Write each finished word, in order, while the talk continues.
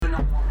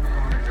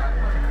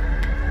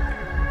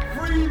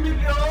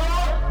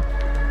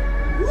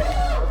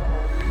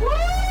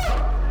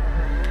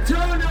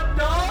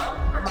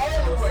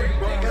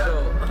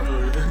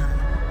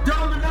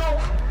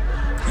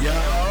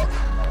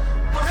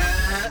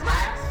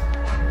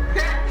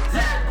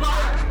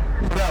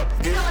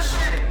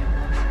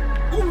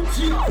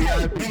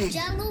me.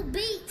 Jello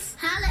Beats,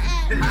 holla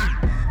at me.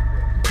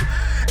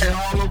 And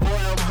all the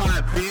boy, I'm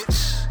hot,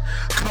 bitch.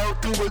 Come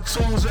through with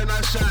tools and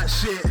I shot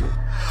shit.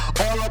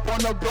 All up on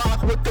the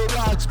block with the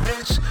rocks,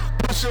 bitch.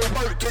 Push your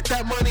work, get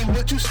that money,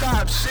 would you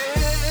stop shit?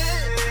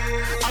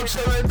 I'm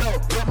chillin' though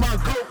with my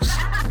groups.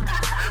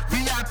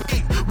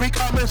 VIP, we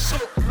coming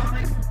soon.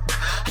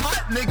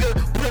 Hot nigga,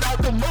 put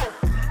out the moat.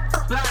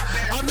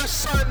 I'm the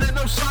sun and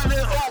I'm shining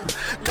on.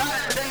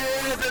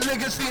 Goddamn, the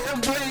niggas see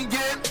him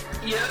blingin'.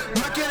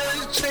 Looking at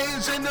his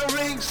chains and the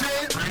rings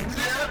in.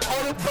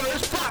 All the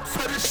birds pop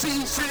for the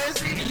season.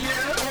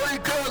 All the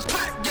girls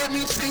pop, give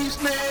me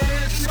seasoning.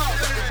 So,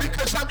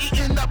 because I'm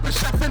eating up and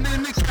chefing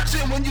in the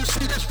kitchen. When you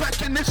see this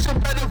recognition,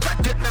 better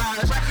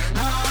recognize.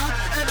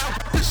 And I'll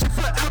put this shit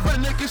forever.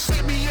 Niggas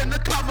see me in the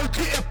cover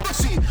getting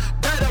pussy.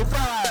 Better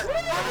ride.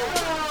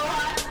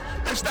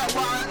 Is that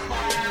why?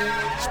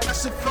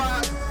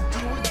 Specified, do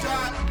or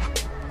die.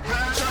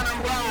 Tryna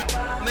ride,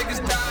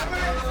 niggas die.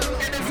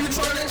 And if you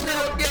tryna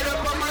chill, get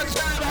up on my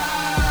trap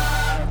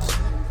house.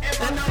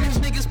 And all these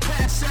niggas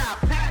pass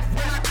out.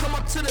 When I come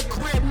up to the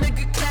crib,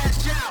 nigga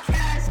cash out.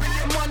 Bring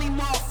your money,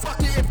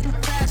 motherfucker, if you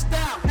passed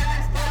out.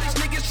 All these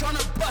niggas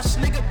tryna bust,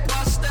 nigga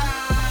bust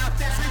out.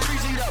 Free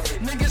breezy though,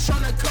 niggas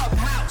tryna cup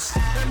house.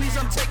 That means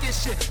I'm taking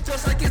shit,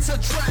 just like it's a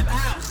trap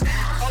house.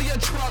 All your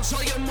drugs,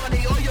 all your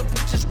money, all your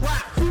bitches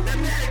whack. That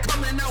man ain't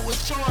coming out with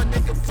Sean,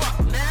 nigga, fuck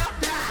now.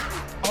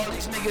 All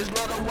these niggas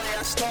love the way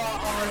I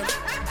start on them.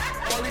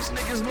 All these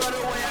niggas love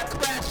the way I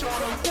crash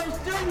on them.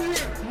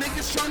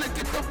 Niggas tryna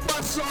get the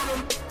bus on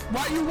them.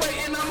 While you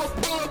waiting, I'ma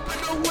pull up in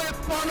the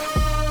whip on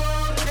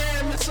them.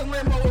 Damn, it's a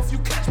limo if you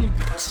catch me,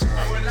 bitch.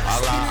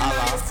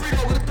 Allah.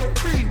 Frito with the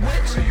free,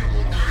 witch.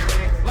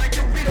 Like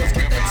Doritos,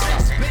 get that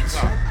taste, bitch.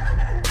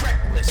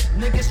 Reckless,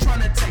 niggas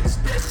tryna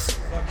taste this.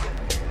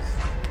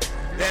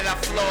 Then I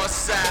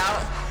floss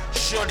out.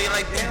 Shorty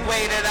like the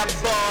way that I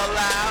ball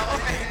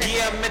out.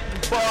 Yeah, I'm at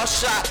the ball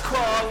shot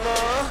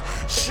caller.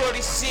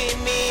 Shorty see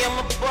me, I'm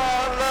a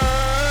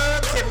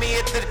baller. Hit me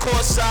at the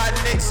courtside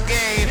Knicks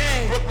game.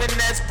 Brooklyn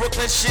Nets,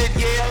 Brooklyn shit,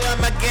 yeah, I love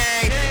my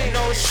gang.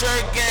 No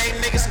shirt gang,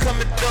 niggas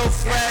coming through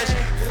fresh.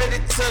 Fit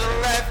it to the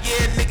left,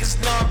 yeah,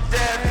 niggas know I'm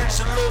dead.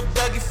 Salute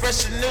Dougie,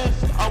 fresh and new,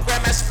 on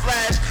Grandma's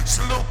Flash.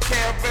 Salute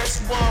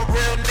KRS One,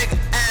 real nigga,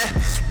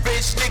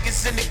 Rich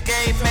niggas in the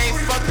game, man,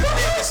 fuck the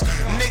niggas.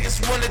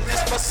 Niggas wanted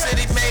this, my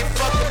city, man,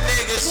 fuck the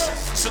niggas.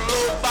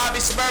 Salute Bobby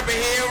Smurfing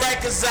here,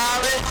 Rikers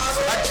Island.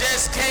 I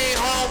just came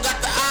home, got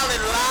the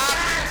island locked.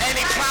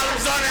 Any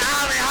problems on the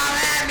island,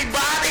 holla at me,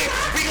 Bobby.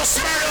 We gon'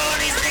 smurder on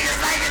these niggas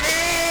like an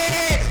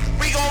egg.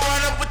 We gon'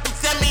 run up with the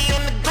Femi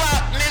on the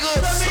Glock, nigga.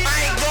 I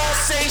ain't gon'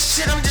 say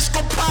shit, I'm just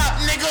gon' pop,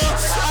 nigga.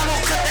 I'm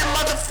gon' cut that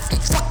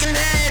motherfucking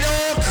head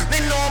off. They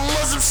know I'm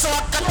Muslim, so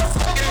I cut the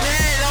fucking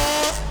head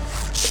off.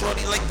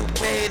 Shorty like the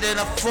way that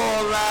I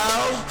fall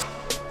out.